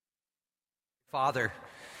Father,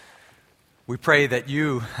 we pray that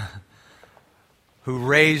you, who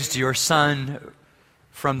raised your Son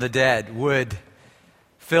from the dead, would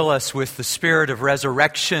fill us with the spirit of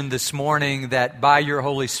resurrection this morning, that by your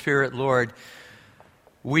Holy Spirit, Lord,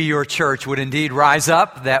 we, your church, would indeed rise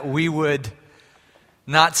up, that we would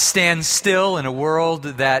not stand still in a world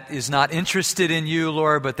that is not interested in you,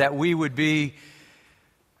 Lord, but that we would be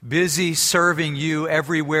busy serving you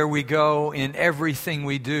everywhere we go, in everything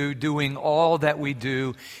we do, doing all that we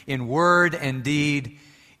do in word and deed,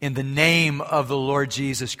 in the name of the Lord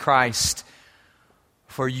Jesus Christ.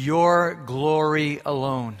 For your glory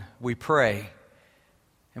alone, we pray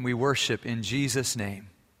and we worship in Jesus' name.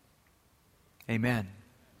 Amen.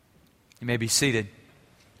 You may be seated.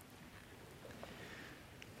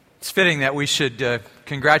 It's fitting that we should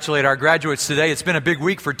congratulate our graduates today. It's been a big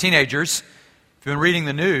week for teenagers. If you've been reading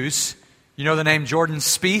the news, you know the name Jordan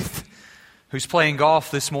Spieth, who's playing golf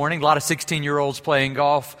this morning. A lot of 16-year-olds playing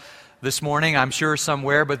golf this morning, I'm sure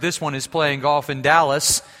somewhere, but this one is playing golf in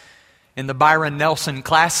Dallas in the Byron Nelson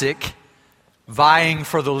Classic, vying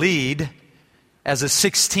for the lead as a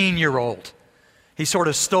 16-year-old. He sort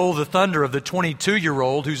of stole the thunder of the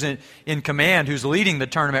 22-year-old who's in command, who's leading the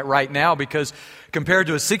tournament right now, because compared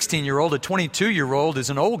to a 16-year-old, a 22-year-old is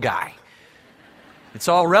an old guy. It's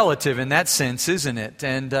all relative in that sense, isn't it?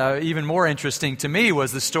 And even more interesting to me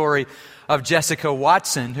was the story of Jessica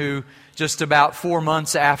Watson, who just about 4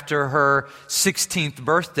 months after her 16th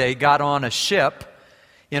birthday got on a ship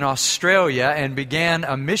in Australia and began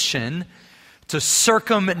a mission to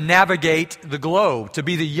circumnavigate the globe, to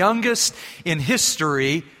be the youngest in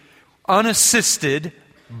history, unassisted,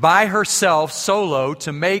 by herself, solo,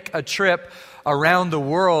 to make a trip around the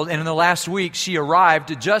world. And in the last week, she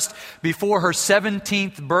arrived just before her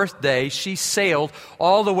 17th birthday. She sailed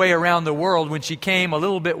all the way around the world. When she came a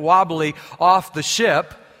little bit wobbly off the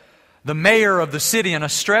ship, the mayor of the city in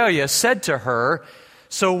Australia said to her,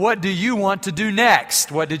 "So what do you want to do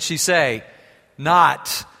next?" What did she say?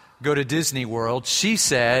 Not go to Disney World. She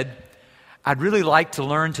said, "I'd really like to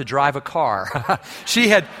learn to drive a car." She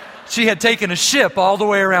had taken a ship all the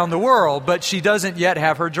way around the world, but she doesn't yet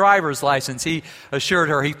have her driver's license. He assured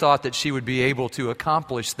her he thought that she would be able to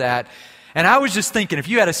accomplish that. And I was just thinking, if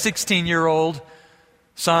you had a 16-year-old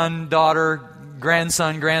son, daughter,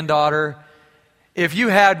 grandson, granddaughter, if you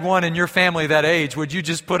had one in your family that age, would you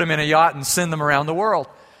just put them in a yacht and send them around the world?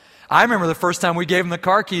 I remember the first time we gave them the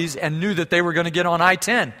car keys and knew that they were going to get on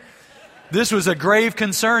I-10. This was a grave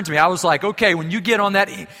concern to me. I was like, okay, when you get on that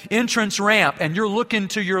entrance ramp and you're looking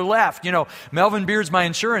to your left, Melvin Beard's my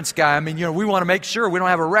insurance guy. We want to make sure we don't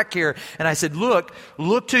have a wreck here. And I said, look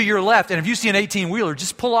to your left. And if you see an 18-wheeler,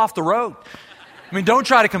 just pull off the road. Don't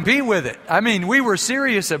try to compete with it. We were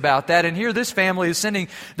serious about that. And here this family is sending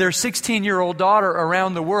their 16-year-old daughter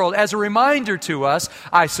around the world as a reminder to us,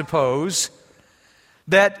 I suppose,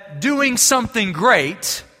 that doing something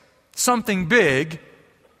great, something big,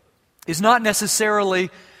 is not necessarily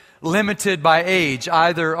limited by age,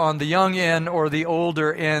 either on the young end or the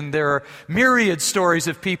older end. There are myriad stories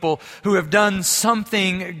of people who have done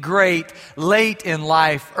something great late in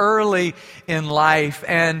life, early in life.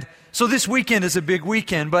 And so this weekend is a big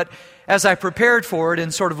weekend, but as I prepared for it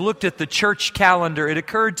and sort of looked at the church calendar, it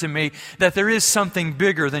occurred to me that there is something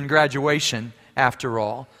bigger than graduation after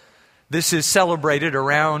all. This is celebrated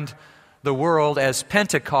around the world as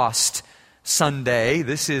Pentecost Sunday.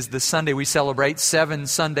 This is the Sunday we celebrate 7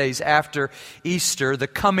 Sundays after Easter, the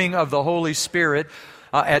coming of the Holy Spirit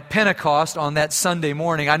at Pentecost on that Sunday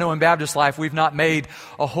morning. I know in Baptist life we've not made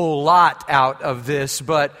a whole lot out of this,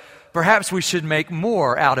 but perhaps we should make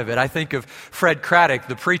more out of it. I think of Fred Craddock,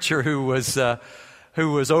 the preacher who was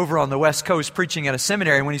over on the West Coast preaching at a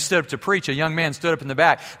seminary. And when he stood up to preach, a young man stood up in the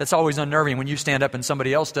back. That's always unnerving when you stand up and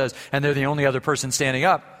somebody else does, and they're the only other person standing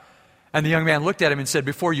up. And the young man looked at him and said,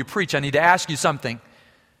 "Before you preach, I need to ask you something."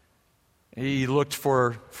 Fred looked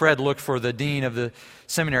for the dean of the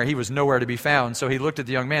seminary. He was nowhere to be found. So he looked at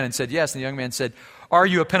the young man and said, "Yes." And the young man said, "Are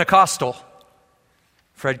you a Pentecostal?"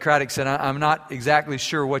 Fred Craddock said, "I'm not exactly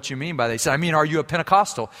sure what you mean by that." He said, "Are you a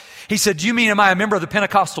Pentecostal?" He said, "Do you mean, am I a member of the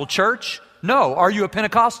Pentecostal church?" "No." "Are you a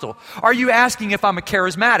Pentecostal?" "Are you asking if I'm a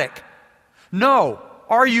charismatic?" "No."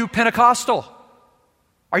 "Are you Pentecostal?"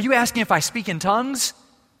 "Are you asking if I speak in tongues?"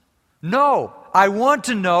 "No, I want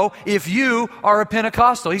to know if you are a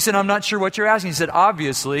Pentecostal." He said, "I'm not sure what you're asking." He said,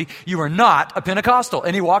 "Obviously, you are not a Pentecostal."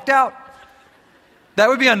 And he walked out. That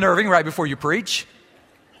would be unnerving right before you preach.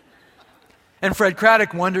 And Fred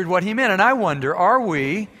Craddock wondered what he meant. And I wonder, are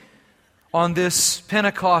we on this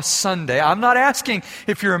Pentecost Sunday? I'm not asking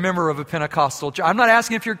if you're a member of a Pentecostal church. I'm not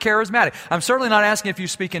asking if you're charismatic. I'm certainly not asking if you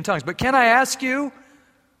speak in tongues. But can I ask you,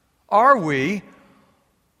 Are we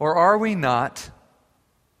or are we not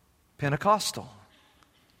Pentecostal?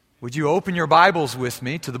 Would you open your Bibles with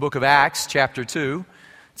me to the book of Acts, chapter 2?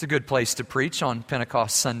 It's a good place to preach on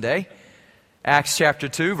Pentecost Sunday. Acts chapter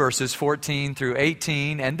 2, verses 14 through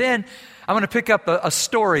 18. And then I'm going to pick up a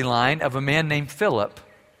storyline of a man named Philip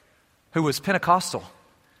who was Pentecostal.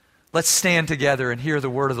 Let's stand together and hear the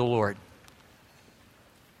word of the Lord.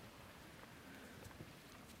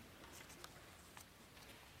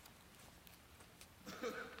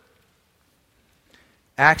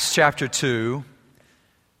 Acts chapter 2,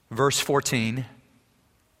 verse 14.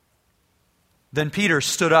 Then Peter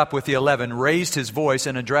stood up with the 11, raised his voice,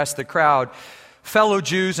 and addressed the crowd. Fellow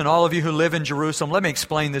Jews and all of you who live in Jerusalem, let me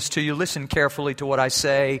explain this to you. Listen carefully to what I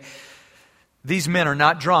say. These men are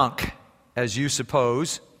not drunk, as you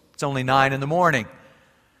suppose. It's only 9 a.m.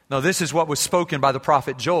 No, this is what was spoken by the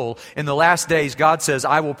prophet Joel. In the last days, God says,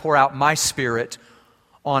 I will pour out my Spirit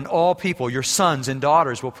on all people. Your sons and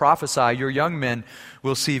daughters will prophesy. Your young men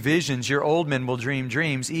will see visions. Your old men will dream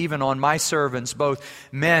dreams. Even on my servants, both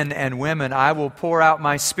men and women, I will pour out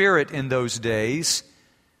my Spirit in those days,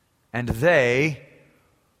 and they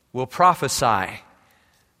will prophesy.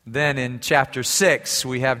 Then in chapter 6,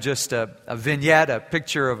 we have just a vignette, a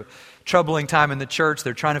picture of a troubling time in the church.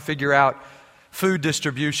 They're trying to figure out food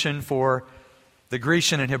distribution for the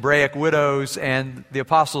Grecian and Hebraic widows, and the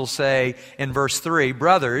apostles say in verse 3,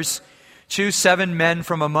 Brothers, choose 7 men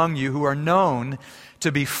from among you who are known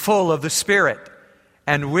to be full of the Spirit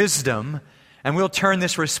and wisdom, and we'll turn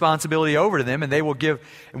this responsibility over to them, and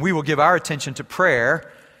we will give our attention to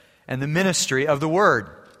prayer and the ministry of the Word.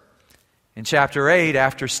 In chapter 8,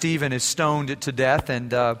 after Stephen is stoned to death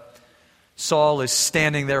and Saul is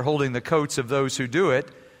standing there holding the coats of those who do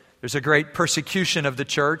it, there's a great persecution of the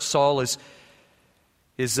church. Saul is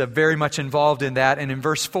very much involved in that. And in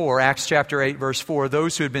verse 4, Acts chapter 8, verse 4,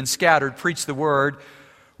 those who had been scattered preached the word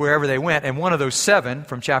wherever they went. And one of those 7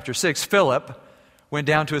 from chapter 6, Philip, went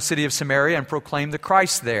down to a city of Samaria and proclaimed the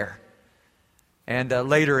Christ there. And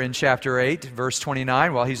later in chapter 8, verse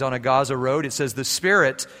 29, while he's on a Gaza road, it says, the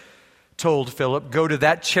Spirit told Philip, go to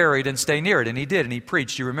that chariot and stay near it. And he did, and he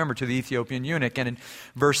preached, you remember, to the Ethiopian eunuch. And in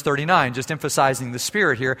verse 39, just emphasizing the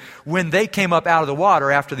Spirit here, when they came up out of the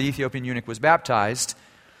water after the Ethiopian eunuch was baptized,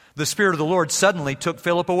 the Spirit of the Lord suddenly took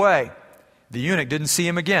Philip away. The eunuch didn't see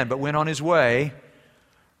him again, but went on his way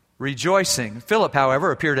rejoicing. Philip,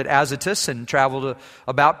 however, appeared at Azotus and traveled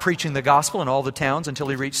about preaching the gospel in all the towns until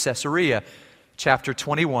he reached Caesarea. Chapter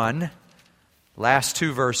 21, last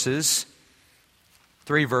 2 verses,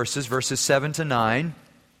 3 verses, verses 7 to 9.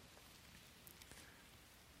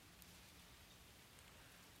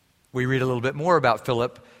 We read a little bit more about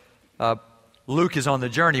Philip. Luke is on the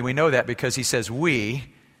journey. We know that because he says we,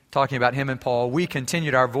 talking about him and Paul. We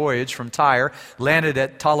continued our voyage from Tyre, landed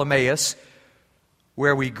at Ptolemais,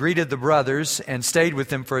 where we greeted the brothers and stayed with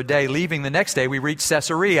them for a day. Leaving the next day, we reached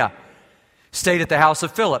Caesarea, stayed at the house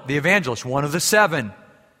of Philip, the evangelist, one of the 7.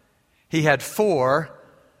 He had 4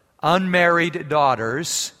 unmarried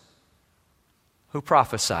daughters who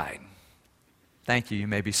prophesied. Thank you. You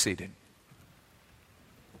may be seated.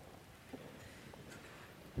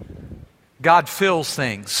 God fills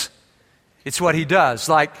things. It's what He does.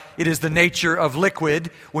 Like it is the nature of liquid.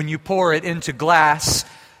 When you pour it into glass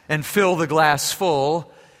and fill the glass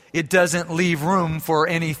full, it doesn't leave room for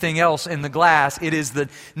anything else in the glass. It is the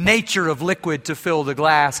nature of liquid to fill the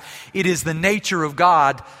glass. It is the nature of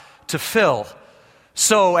God to fill.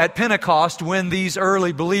 So at Pentecost, when these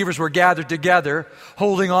early believers were gathered together,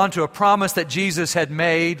 holding on to a promise that Jesus had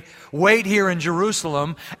made, wait here in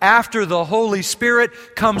Jerusalem. After the Holy Spirit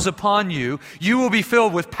comes upon you, you will be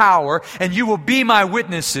filled with power, and you will be my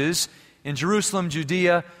witnesses in Jerusalem,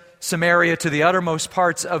 Judea, Samaria, to the uttermost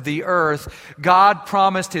parts of the earth. God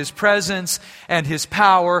promised His presence and His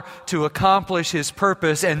power to accomplish His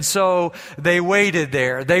purpose, and so they waited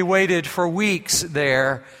there. They waited for weeks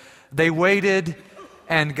there. They waited,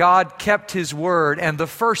 and God kept His word, and the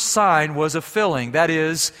first sign was a filling. That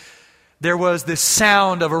is, there was this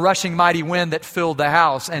sound of a rushing mighty wind that filled the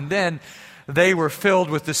house, and then they were filled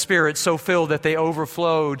with the Spirit, so filled that they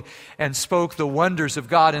overflowed and spoke the wonders of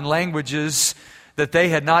God in languages that they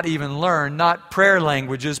had not even learned, not prayer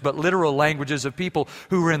languages, but literal languages of people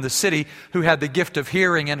who were in the city, who had the gift of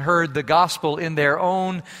hearing and heard the gospel in their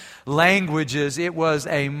own languages. It was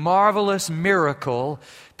a marvelous miracle.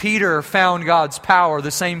 Peter found God's power.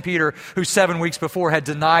 The same Peter who 7 weeks before had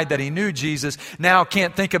denied that he knew Jesus now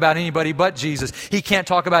can't think about anybody but Jesus. He can't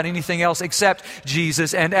talk about anything else except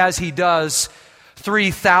Jesus. And as he does,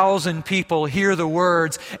 3,000 people hear the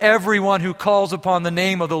words, everyone who calls upon the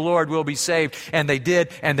name of the Lord will be saved. And they did,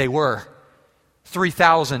 and they were.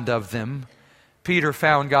 3,000 of them. Peter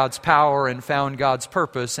found God's power and found God's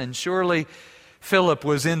purpose, and surely Philip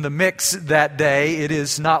was in the mix that day. It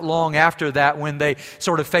is not long after that when they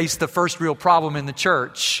sort of faced the first real problem in the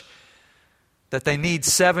church, that they need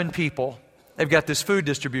 7 people. They've got this food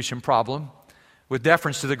distribution problem. With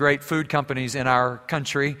deference to the great food companies in our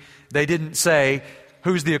country, they didn't say,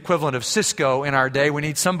 who's the equivalent of Cisco in our day? We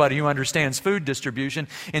need somebody who understands food distribution.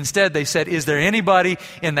 Instead, they said, is there anybody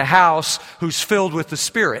in the house who's filled with the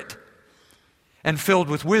Spirit and filled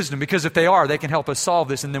with wisdom? Because if they are, they can help us solve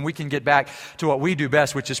this, and then we can get back to what we do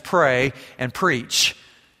best, which is pray and preach.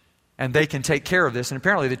 And they can take care of this. And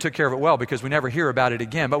apparently they took care of it well, because we never hear about it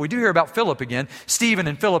again. But we do hear about Philip again. Stephen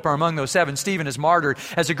and Philip are among those 7. Stephen is martyred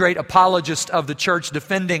as a great apologist of the church,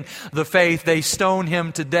 defending the faith. They stone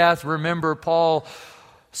him to death. Remember,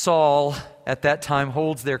 Saul at that time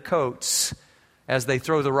holds their coats as they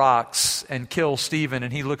throw the rocks and kill Stephen.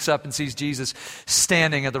 And he looks up and sees Jesus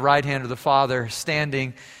standing at the right hand of the Father,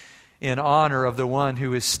 standing in honor of the one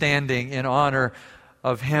who is standing in honor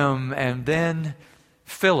of him. And then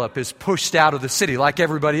Philip is pushed out of the city, like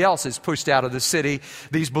everybody else is pushed out of the city.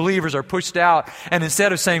 These believers are pushed out. And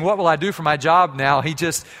instead of saying, what will I do for my job now? He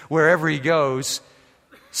just, wherever he goes,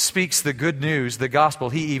 speaks the good news, the gospel.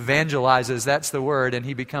 He evangelizes, that's the word, and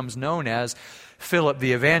he becomes known as Philip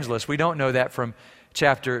the evangelist. We don't know that from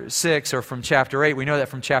chapter 6 or from chapter 8. We know that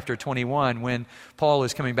from chapter 21, when Paul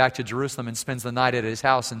is coming back to Jerusalem and spends the night at his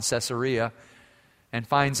house in Caesarea, and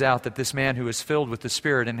finds out that this man who is filled with the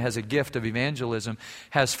Spirit and has a gift of evangelism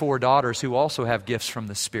has 4 daughters who also have gifts from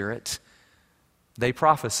the Spirit. They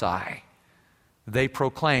prophesy, they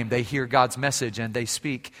proclaim, they hear God's message, and they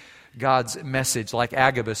speak God's message, like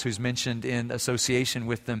Agabus, who's mentioned in association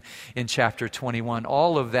with them in chapter 21.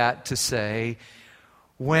 All of that to say,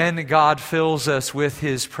 when God fills us with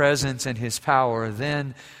His presence and His power,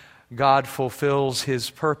 then God fulfills His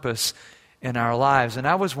purpose in our lives. And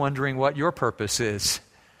I was wondering what your purpose is.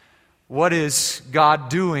 What is God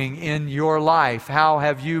doing in your life? How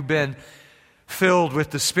have you been filled with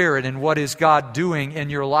the Spirit? And what is God doing in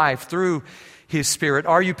your life through His Spirit?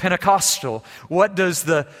 Are you Pentecostal? What does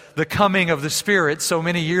the coming of the Spirit so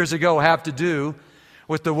many years ago have to do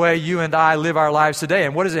with the way you and I live our lives today?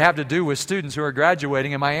 And what does it have to do with students who are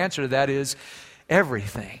graduating? And my answer to that is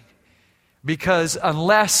everything. Because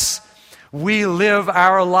unless we live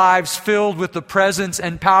our lives filled with the presence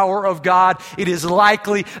and power of God, it is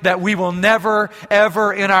likely that we will never,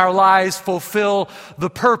 ever in our lives fulfill the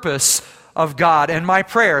purpose of God. And my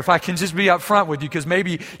prayer, if I can just be up front with you, because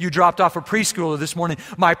maybe you dropped off a preschooler this morning,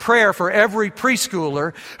 my prayer for every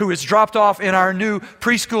preschooler who is dropped off in our new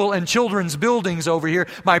preschool and children's buildings over here,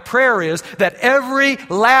 my prayer is that every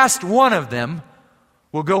last one of them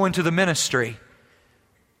will go into the ministry.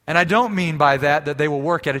 And I don't mean by that they will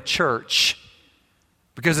work at a church.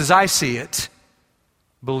 Because as I see it,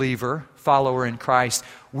 believer, follower in Christ,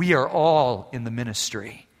 we are all in the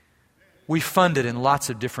ministry. We fund it in lots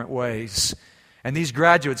of different ways. And these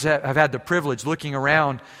graduates have had the privilege, looking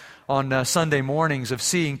around on Sunday mornings, of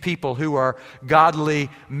seeing people who are godly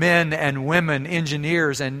men and women,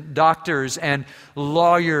 engineers and doctors and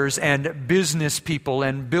lawyers and business people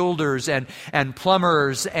and builders and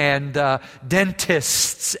plumbers and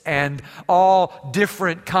dentists and all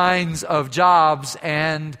different kinds of jobs.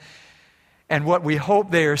 And what we hope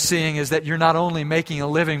they are seeing is that you're not only making a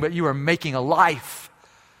living, but you are making a life.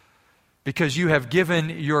 Because you have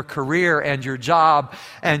given your career and your job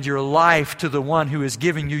and your life to the one who is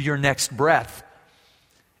giving you your next breath.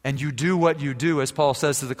 And you do what you do, as Paul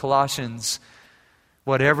says to the Colossians,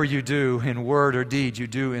 whatever you do in word or deed, you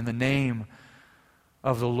do in the name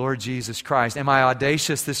of the Lord Jesus Christ. Am I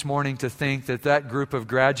audacious this morning to think that group of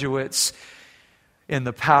graduates, in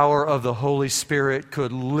the power of the Holy Spirit,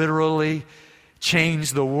 could literally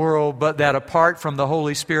change the world, but that apart from the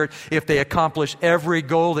Holy Spirit, if they accomplish every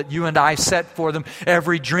goal that you and I set for them,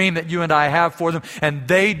 every dream that you and I have for them, and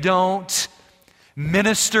they don't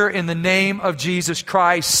minister in the name of Jesus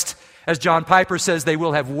Christ, as John Piper says, they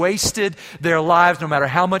will have wasted their lives no matter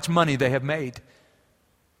how much money they have made.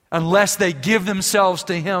 Unless they give themselves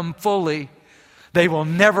to Him fully, they will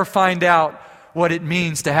never find out what it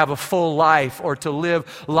means to have a full life, or to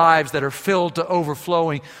live lives that are filled to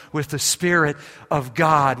overflowing with the Spirit of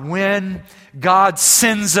God. When God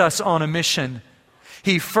sends us on a mission,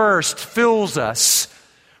 He first fills us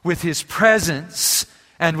with His presence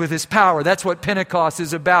and with His power. That's what Pentecost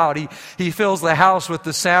is about. He fills the house with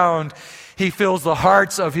the sound. He fills the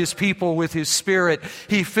hearts of His people with His Spirit.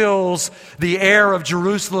 He fills the air of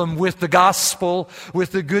Jerusalem with the gospel,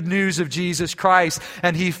 with the good news of Jesus Christ.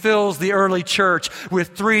 And He fills the early church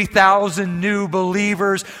with 3,000 new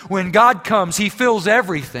believers. When God comes, He fills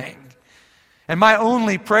everything. And my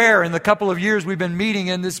only prayer in the couple of years we've been meeting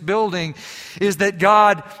in this building is that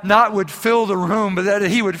God not would fill the room, but that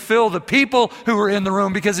He would fill the people who are in the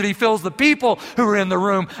room. Because if He fills the people who are in the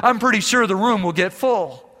room, I'm pretty sure the room will get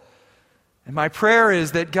full. And my prayer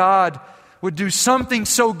is that God would do something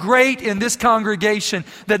so great in this congregation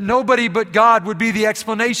that nobody but God would be the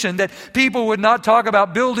explanation, that people would not talk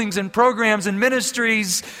about buildings and programs and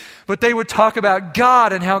ministries, but they would talk about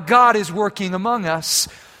God and how God is working among us.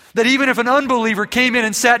 That even if an unbeliever came in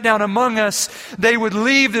and sat down among us, they would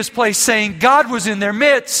leave this place saying God was in their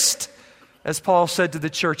midst, as Paul said to the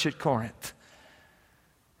church at Corinth.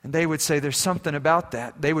 And they would say there's something about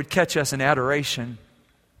that. They would catch us in adoration.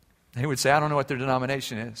 They would say, I don't know what their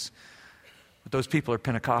denomination is, but those people are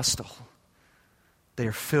Pentecostal. They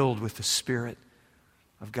are filled with the Spirit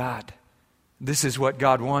of God. This is what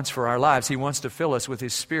God wants for our lives. He wants to fill us with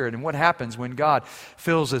His Spirit. And what happens when God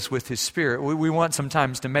fills us with His Spirit? We want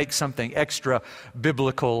sometimes to make something extra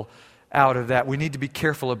biblical out of that. We need to be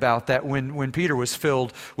careful about that. When Peter was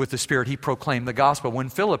filled with the Spirit, he proclaimed the gospel. When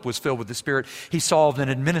Philip was filled with the Spirit, he solved an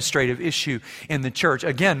administrative issue in the church.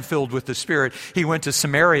 Again, filled with the Spirit, he went to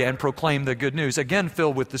Samaria and proclaimed the good news. Again,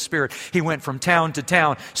 filled with the Spirit, he went from town to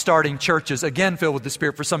town, starting churches. Again, filled with the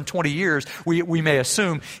Spirit for some 20 years, we may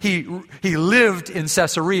assume. He lived in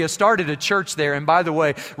Caesarea, started a church there, and by the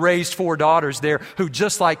way, raised 4 daughters there who,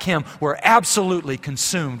 just like him, were absolutely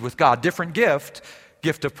consumed with God. Different gift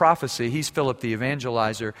of prophecy. He's Philip the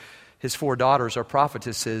evangelizer. His 4 daughters are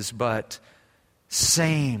prophetesses, but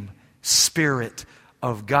same Spirit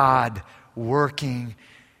of God working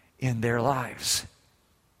in their lives.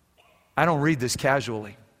 I don't read this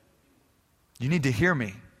casually. You need to hear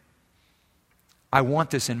me. I want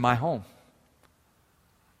this in my home.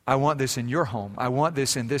 I want this in your home. I want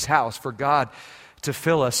this in this house for God to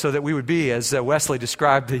fill us so that we would be, as Wesley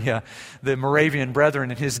described the Moravian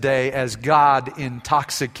brethren in his day, as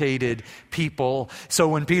God-intoxicated people. So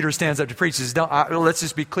when Peter stands up to preach, he says, let's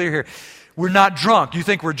just be clear here. We're not drunk. You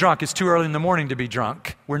think we're drunk. It's too early in the morning to be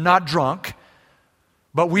drunk. We're not drunk,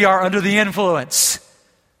 but we are under the influence.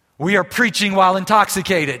 We are preaching while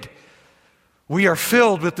intoxicated. We are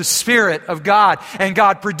filled with the Spirit of God. And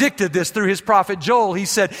God predicted this through His prophet Joel. He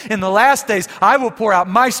said, in the last days, I will pour out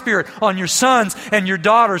my Spirit on your sons and your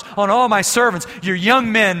daughters, on all my servants, your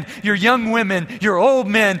young men, your young women, your old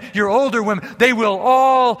men, your older women. They will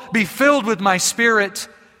all be filled with my Spirit,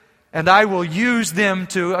 and I will use them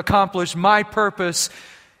to accomplish my purpose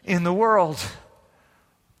in the world.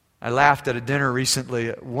 I laughed at a dinner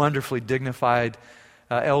recently, a wonderfully dignified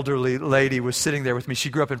elderly lady was sitting there with me. She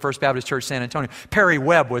grew up in First Baptist Church, San Antonio. Perry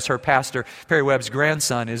Webb was her pastor. Perry Webb's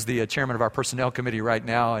grandson is the chairman of our personnel committee right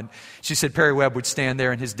now. And she said Perry Webb would stand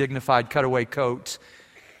there in his dignified cutaway coat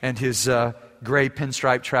and his gray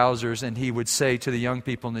pinstripe trousers, and he would say to the young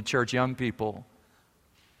people in the church, young people,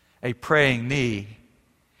 a praying knee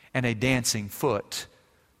and a dancing foot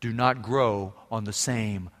do not grow on the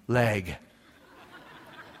same leg.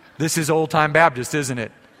 This is old-time Baptist, isn't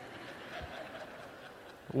it?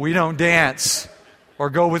 We don't dance or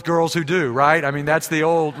go with girls who do, right? I mean, that's the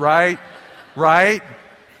old, right? Right?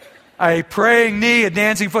 A praying knee, a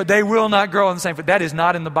dancing foot, they will not grow on the same foot. That is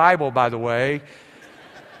not in the Bible, by the way.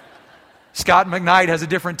 Scott McKnight has a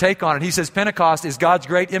different take on it. He says Pentecost is God's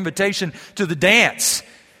great invitation to the dance.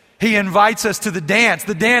 He invites us to the dance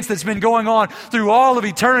that's been going on through all of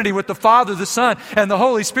eternity with the Father, the Son, and the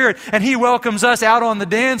Holy Spirit. And He welcomes us out on the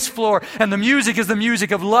dance floor. And the music is the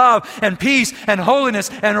music of love and peace and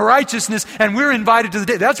holiness and righteousness. And we're invited to the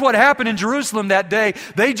dance. That's what happened in Jerusalem that day.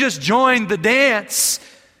 They just joined the dance.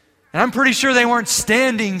 And I'm pretty sure they weren't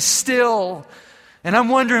standing still. And I'm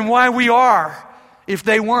wondering why we are if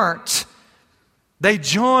they weren't. They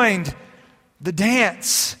joined the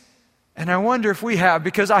dance. And I wonder if we have,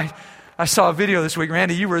 because I saw a video this week.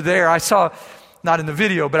 Randy, you were there. I saw, not in the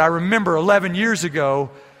video, but I remember 11 years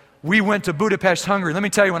ago, we went to Budapest, Hungary. Let me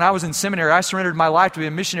tell you, when I was in seminary, I surrendered my life to be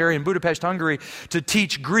a missionary in Budapest, Hungary, to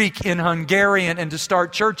teach Greek in Hungarian and to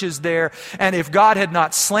start churches there. And if God had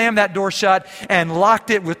not slammed that door shut and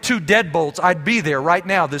locked it with 2 deadbolts, I'd be there right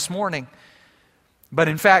now this morning. But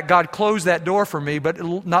in fact, God closed that door for me. But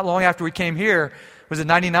not long after we came here, was it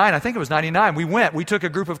 99? I think it was 99. We took a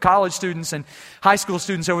group of college students and high school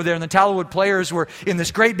students over there, and the Tallowood Players were in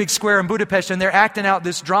this great big square in Budapest, and they're acting out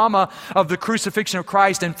this drama of the crucifixion of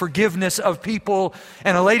Christ and forgiveness of people.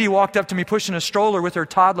 And a lady walked up to me pushing a stroller with her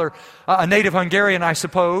toddler, a native Hungarian, I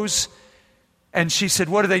suppose. And she said,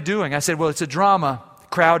 what are they doing? I said, well, it's a drama.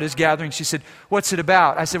 Crowd is gathering. She said, what's it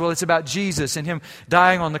about? I said, well, it's about Jesus and Him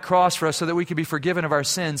dying on the cross for us so that we could be forgiven of our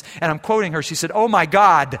sins. And I'm quoting her. She said, oh my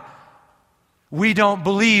God, we don't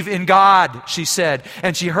believe in God, she said.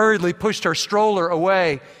 And she hurriedly pushed her stroller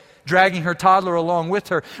away, dragging her toddler along with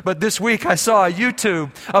her. But this week I saw a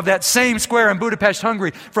YouTube of that same square in Budapest,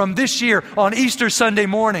 Hungary from this year on Easter Sunday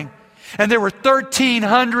morning. And there were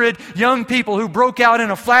 1,300 young people who broke out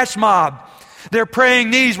in a flash mob. Their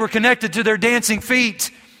praying knees were connected to their dancing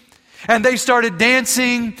feet. And they started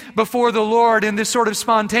dancing before the Lord in this sort of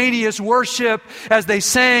spontaneous worship as they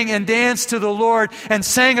sang and danced to the Lord and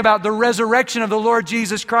sang about the resurrection of the Lord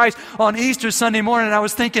Jesus Christ on Easter Sunday morning. And I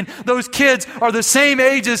was thinking, those kids are the same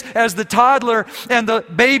ages as the toddler and the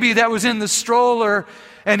baby that was in the stroller.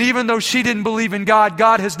 And even though she didn't believe in God,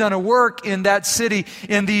 God has done a work in that city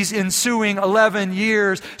in these ensuing 11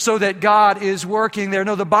 years so that God is working there.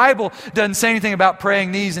 No, the Bible doesn't say anything about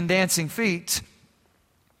praying knees and dancing feet.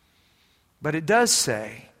 But it does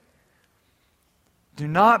say, do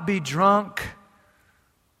not be drunk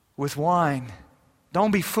with wine.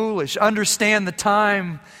 Don't be foolish. Understand the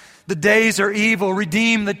time. The days are evil.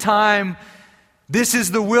 Redeem the time. This is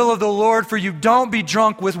the will of the Lord for you. Don't be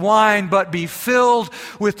drunk with wine, but be filled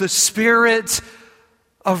with the Spirit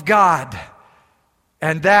of God.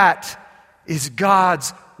 And that is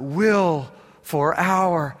God's will for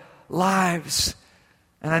our lives.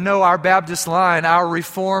 And I know our Baptist line, our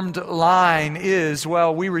Reformed line is,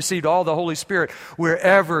 well, we received all the Holy Spirit we're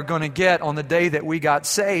ever going to get on the day that we got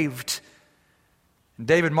saved. And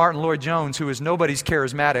David Martin Lloyd Jones, who is nobody's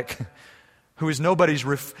charismatic, who is nobody's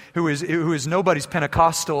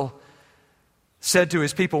Pentecostal, said to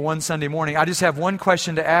his people one Sunday morning, I just have one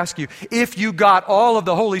question to ask you. If you got all of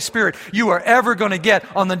the Holy Spirit you are ever going to get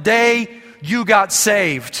on the day you got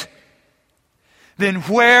saved, then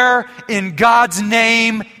where in God's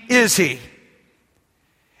name is He?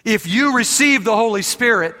 If you received the Holy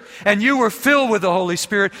Spirit and you were filled with the Holy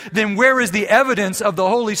Spirit, then where is the evidence of the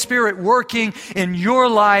Holy Spirit working in your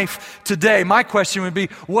life today? My question would be,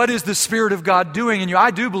 what is the Spirit of God doing in you?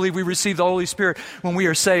 I do believe we receive the Holy Spirit when we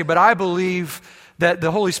are saved, but I believe that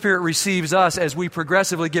the Holy Spirit receives us as we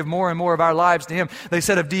progressively give more and more of our lives to Him. They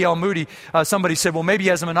said of D.L. Moody, somebody said, well, maybe he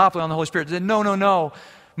has a monopoly on the Holy Spirit. They said, no.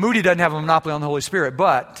 Moody doesn't have a monopoly on the Holy Spirit,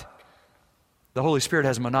 but the Holy Spirit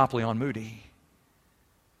has a monopoly on Moody.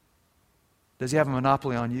 Does He have a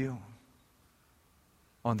monopoly on you?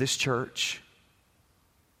 On this church?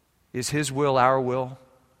 Is His will our will?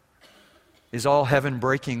 Is all heaven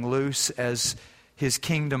breaking loose as His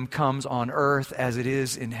kingdom comes on earth as it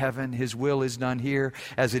is in heaven? His will is done here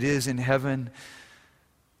as it is in heaven.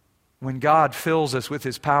 When God fills us with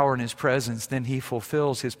His power and His presence, then He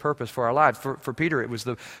fulfills His purpose for our lives. For Peter, it was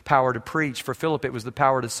the power to preach. For Philip, it was the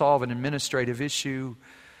power to solve an administrative issue.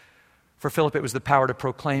 For Philip, it was the power to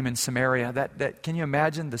proclaim in Samaria. Can you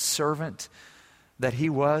imagine the servant that he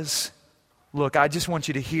was? Look, I just want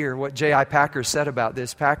you to hear what J.I. Packer said about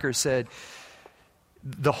this. Packer said,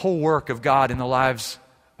 the whole work of God in the lives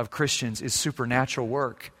of Christians is supernatural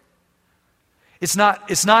work. It's not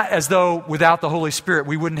as though without the Holy Spirit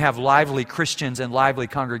we wouldn't have lively Christians and lively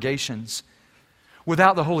congregations.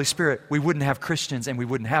 Without the Holy Spirit, we wouldn't have Christians and we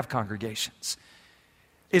wouldn't have congregations.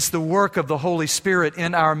 It's the work of the Holy Spirit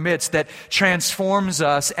in our midst that transforms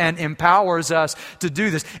us and empowers us to do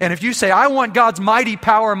this. And if you say, I want God's mighty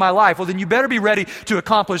power in my life, well, then you better be ready to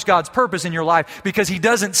accomplish God's purpose in your life, because He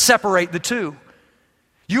doesn't separate the two.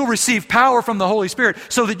 You'll receive power from the Holy Spirit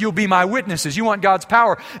so that you'll be my witnesses. You want God's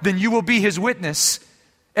power, then you will be His witness.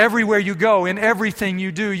 Everywhere you go, in everything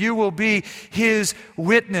you do, you will be His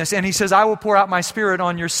witness. And He says, I will pour out my Spirit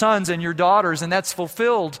on your sons and your daughters, and that's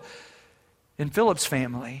fulfilled in Philip's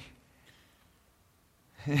family.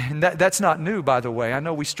 And that's not new, by the way. I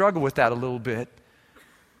know we struggle with that a little bit,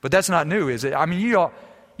 but that's not new, is it? I mean,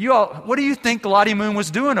 you all, what do you think Lottie Moon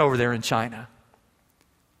was doing over there in China?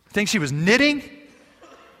 Think she was knitting?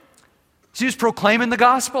 She was proclaiming the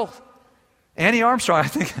gospel. Annie Armstrong,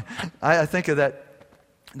 I think of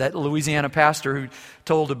that Louisiana pastor who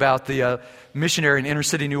told about the missionary in inner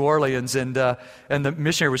city New Orleans, and the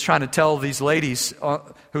missionary was trying to tell these ladies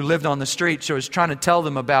who lived on the street, she was trying to tell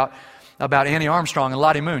them about Annie Armstrong and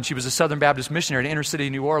Lottie Moon. She was a Southern Baptist missionary in inner city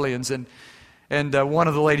New Orleans, and one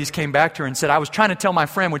of the ladies came back to her and said, I was trying to tell my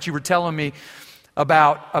friend what you were telling me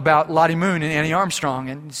about Lottie Moon and Annie Armstrong.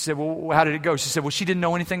 And she said, well, how did it go? She said, well, she didn't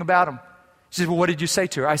know anything about them. She said, well, what did you say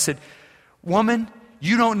to her? I said, woman,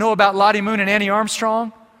 you don't know about Lottie Moon and Annie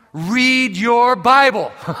Armstrong? Read your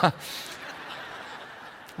Bible.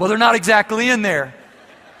 Well, they're not exactly in there.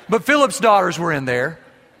 But Philip's daughters were in there.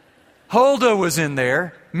 Huldah was in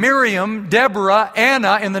there. Miriam, Deborah,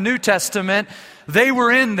 Anna in the New Testament, they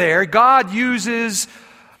were in there. God uses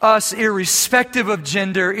us irrespective of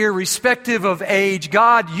gender, irrespective of age.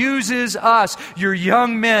 God uses us, your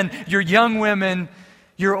young men, your young women,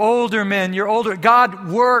 your older men, your older. God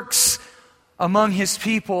works among His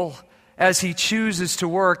people as He chooses to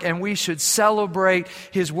work, and we should celebrate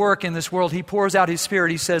His work in this world. He pours out His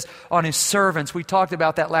Spirit, He says, on His servants. We talked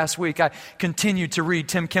about that last week. I continued to read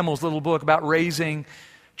Tim Kimmel's little book about raising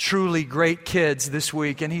truly great kids this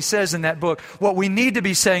week. And he says in that book, what we need to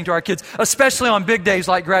be saying to our kids, especially on big days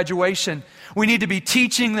like graduation, we need to be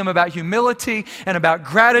teaching them about humility and about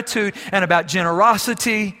gratitude and about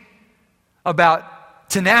generosity, about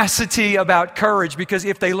tenacity, about courage. Because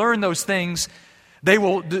if they learn those things, they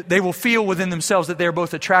will feel within themselves that they're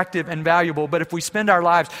both attractive and valuable. But if we spend our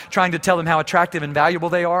lives trying to tell them how attractive and valuable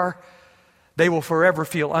they are, they will forever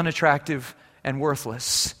feel unattractive and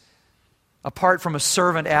worthless. Apart from a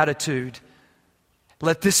servant attitude,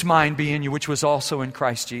 let this mind be in you, which was also in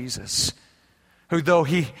Christ Jesus, who though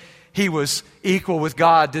he was equal with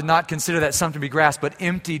God, did not consider that something to be grasped, but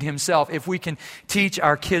emptied Himself. If we can teach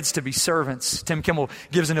our kids to be servants. Tim Kimmel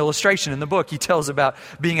gives an illustration in the book. He tells about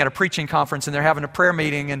being at a preaching conference, and they're having a prayer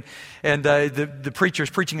meeting, and the preacher's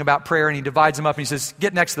preaching about prayer, and he divides them up, and he says,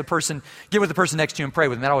 get with the person next to you and pray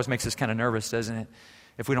with them. That always makes us kind of nervous, doesn't it?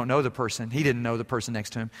 If we don't know the person. He didn't know the person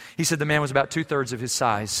next to him. He said the man was about 2/3 of his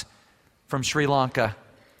size, from Sri Lanka,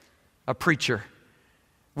 a preacher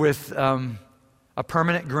with a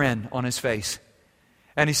permanent grin on his face.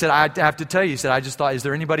 And he said, I have to tell you, he said, I just thought, is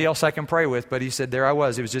there anybody else I can pray with? But he said, there I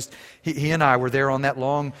was. It was just, he and I were there on that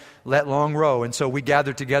long row. And so we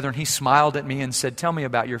gathered together, and he smiled at me and said, tell me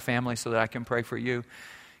about your family so that I can pray for you.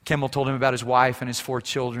 Kimmel told him about his wife and his 4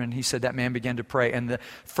 children. He said that man began to pray. And the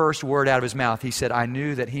first word out of his mouth, he said, I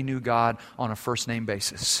knew that he knew God on a first-name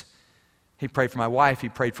basis. He prayed for my wife. He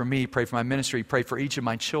prayed for me. He prayed for my ministry. He prayed for each of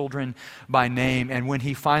my children by name. And when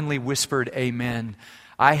he finally whispered, amen,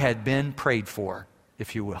 I had been prayed for,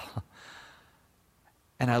 if you will.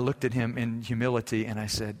 And I looked at him in humility and I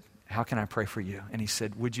said, how can I pray for you? And he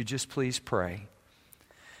said, would you just please pray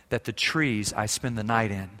that the trees I spend the night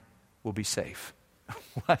in will be safe?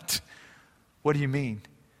 What? What do you mean?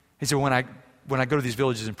 He said, when I go to these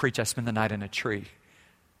villages and preach, I spend the night in a tree.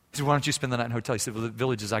 He said, why don't you spend the night in a hotel? He said, well, the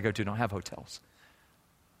villages I go to don't have hotels.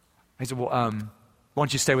 He said, well, why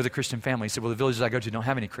don't you stay with a Christian family? He said, well, the villages I go to don't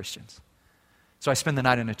have any Christians. So I spend the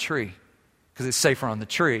night in a tree because it's safer on the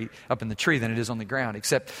tree, up in the tree, than it is on the ground.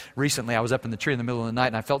 Except recently I was up in the tree in the middle of the night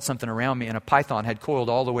and I felt something around me, and a python had coiled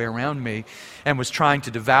all the way around me and was trying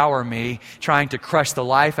to devour me, trying to crush the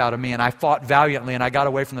life out of me, and I fought valiantly and I got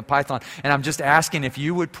away from the python. And I'm just asking if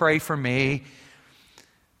you would pray for me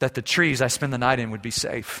that the trees I spend the night in would be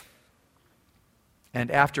safe.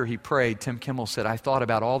 And after he prayed, Tim Kimmel said, I thought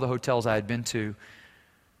about all the hotels I had been to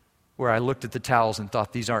where I looked at the towels and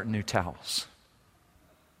thought, these aren't new towels.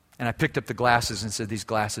 And I picked up the glasses and said, these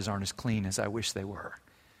glasses aren't as clean as I wish they were.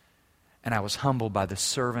 And I was humbled by the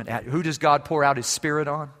servant. Who does God pour out His Spirit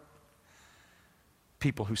on?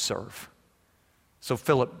 People who serve. So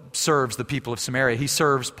Philip serves the people of Samaria. He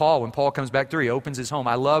serves Paul. When Paul comes back through, he opens his home.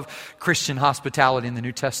 I love Christian hospitality in the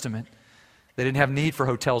New Testament. They didn't have need for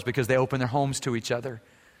hotels because they opened their homes to each other.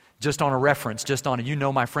 Just on a reference, you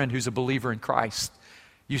know my friend who's a believer in Christ.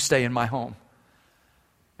 You stay in my home.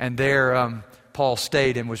 And there Paul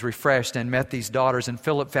stayed and was refreshed and met these daughters, and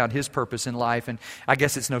Philip found his purpose in life. And I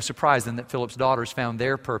guess it's no surprise then that Philip's daughters found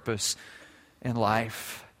their purpose in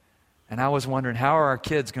life. And I was wondering, how are our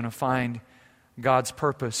kids going to find God's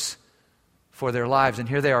purpose for their lives? And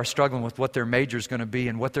here they are struggling with what their major is going to be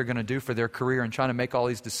and what they're going to do for their career and trying to make all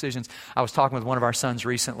these decisions. I was talking with one of our sons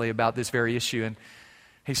recently about this very issue, and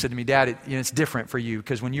he said to me, Dad, it's different for you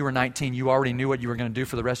because when you were 19, you already knew what you were going to do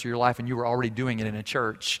for the rest of your life, and you were already doing it in a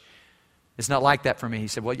church. It's not like that for me. He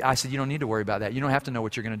said, I said, you don't need to worry about that. You don't have to know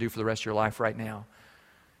what you're going to do for the rest of your life right now.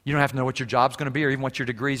 You don't have to know what your job's going to be or even what your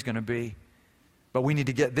degree is going to be. But we need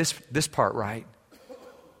to get this part right.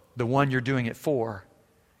 The one you're doing it for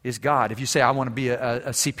is God. If you say, I want to be a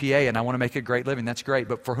CPA and I want to make a great living, that's great.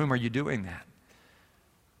 But for whom are you doing that?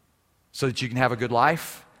 So that you can have a good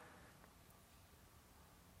life?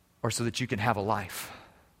 Or so that you can have a life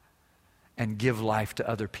and give life to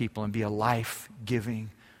other people and be a life-giving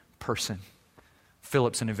person?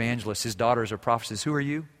 Philip's an evangelist. His daughters are prophetess. Who are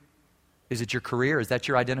you? Is it your career? Is that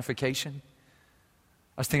your identification?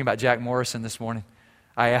 I was thinking about Jack Morrison this morning.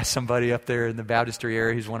 I asked somebody up there in the baptistry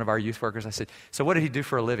area who's one of our youth workers. I said, so what did he do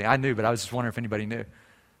for a living? I knew, but I was just wondering if anybody knew. He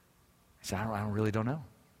said, I really don't know.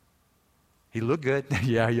 He looked good.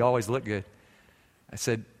 Yeah, he always looked good. I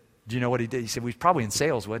said, Do you know what he did? He said, well, he's probably in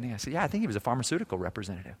sales, wasn't he? I said, yeah, I think he was a pharmaceutical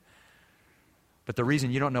representative. But the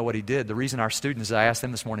reason you don't know what he did, the reason our students, I asked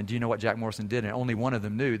them this morning, do you know what Jack Morrison did? And only one of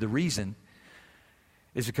them knew. The reason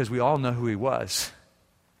is because we all know who he was.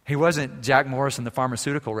 He wasn't Jack Morrison, the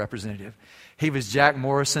pharmaceutical representative. He was Jack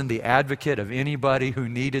Morrison, the advocate of anybody who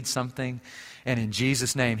needed something. And in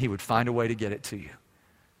Jesus' name, he would find a way to get it to you.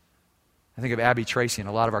 I think of Abby Tracy, and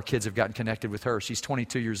a lot of our kids have gotten connected with her. She's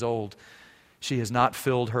 22 years old. She has not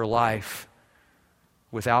filled her life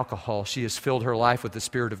with alcohol. She has filled her life with the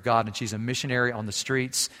Spirit of God, and she's a missionary on the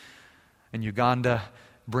streets in Uganda,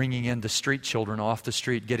 bringing in the street children off the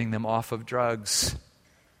street, getting them off of drugs.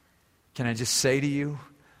 Can I just say to you,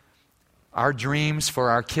 our dreams for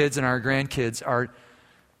our kids and our grandkids are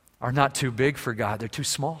not too big for God. They're too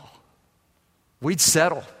small. We'd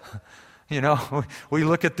settle. You know, we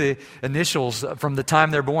look at the initials from the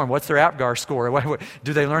time they're born. What's their APGAR score?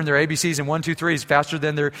 Do they learn their ABCs and 1, 2, 3s faster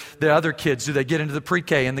than the other kids? Do they get into the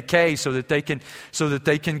pre-K and the K so that they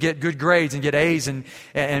can get good grades and get A's and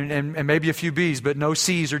maybe a few B's, but no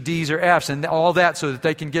C's or D's or F's and all that, so that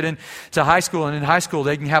they can get into high school, and in high school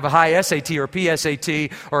they can have a high SAT or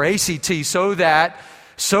PSAT or ACT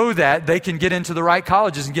so that they can get into the right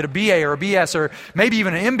colleges and get a BA or a BS or maybe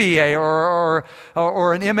even an MBA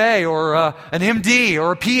or an MA or an MD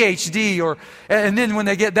or a PhD. And then when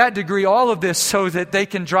they get that degree, all of this so that they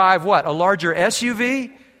can drive what? A larger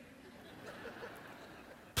SUV?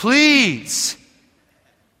 Please.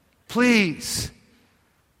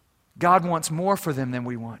 God wants more for them than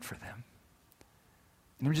we want for them.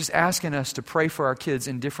 And I'm just asking us to pray for our kids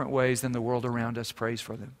in different ways than the world around us prays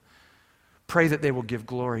for them. Pray that they will give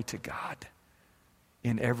glory to God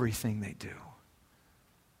in everything they do.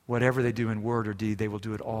 Whatever they do in word or deed, they will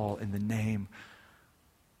do it all in the name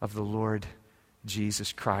of the Lord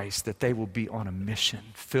Jesus Christ. That they will be on a mission,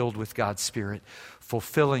 filled with God's Spirit,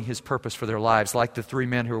 fulfilling His purpose for their lives. Like the 3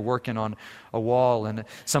 men who are working on a wall, and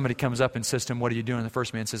somebody comes up and says to them, what are you doing? And the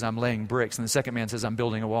first man says, I'm laying bricks. And the second man says, I'm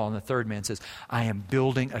building a wall. And the third man says, I am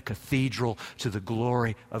building a cathedral to the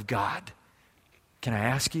glory of God. Can I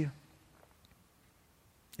ask you?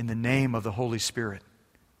 In the name of the Holy Spirit,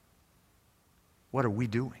 what are we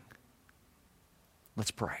doing? Let's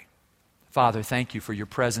pray. Father, thank you for your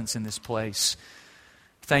presence in this place.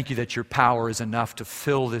 Thank you that your power is enough to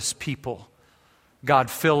fill this people. God,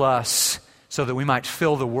 fill us so that we might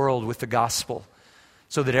fill the world with the gospel.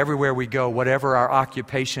 So that everywhere we go, whatever our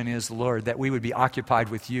occupation is, Lord, that we would be occupied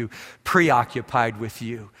with you, preoccupied with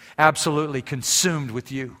you, absolutely consumed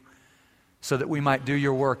with you, so that we might do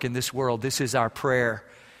your work in this world. This is our prayer.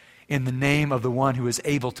 In the name of the one who is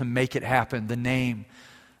able to make it happen, the name,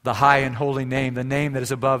 the high and holy name, the name that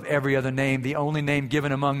is above every other name, the only name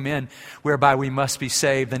given among men whereby we must be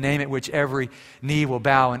saved, the name at which every knee will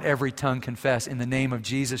bow and every tongue confess. In the name of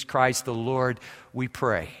Jesus Christ the Lord, we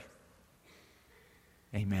pray.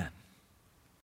 Amen.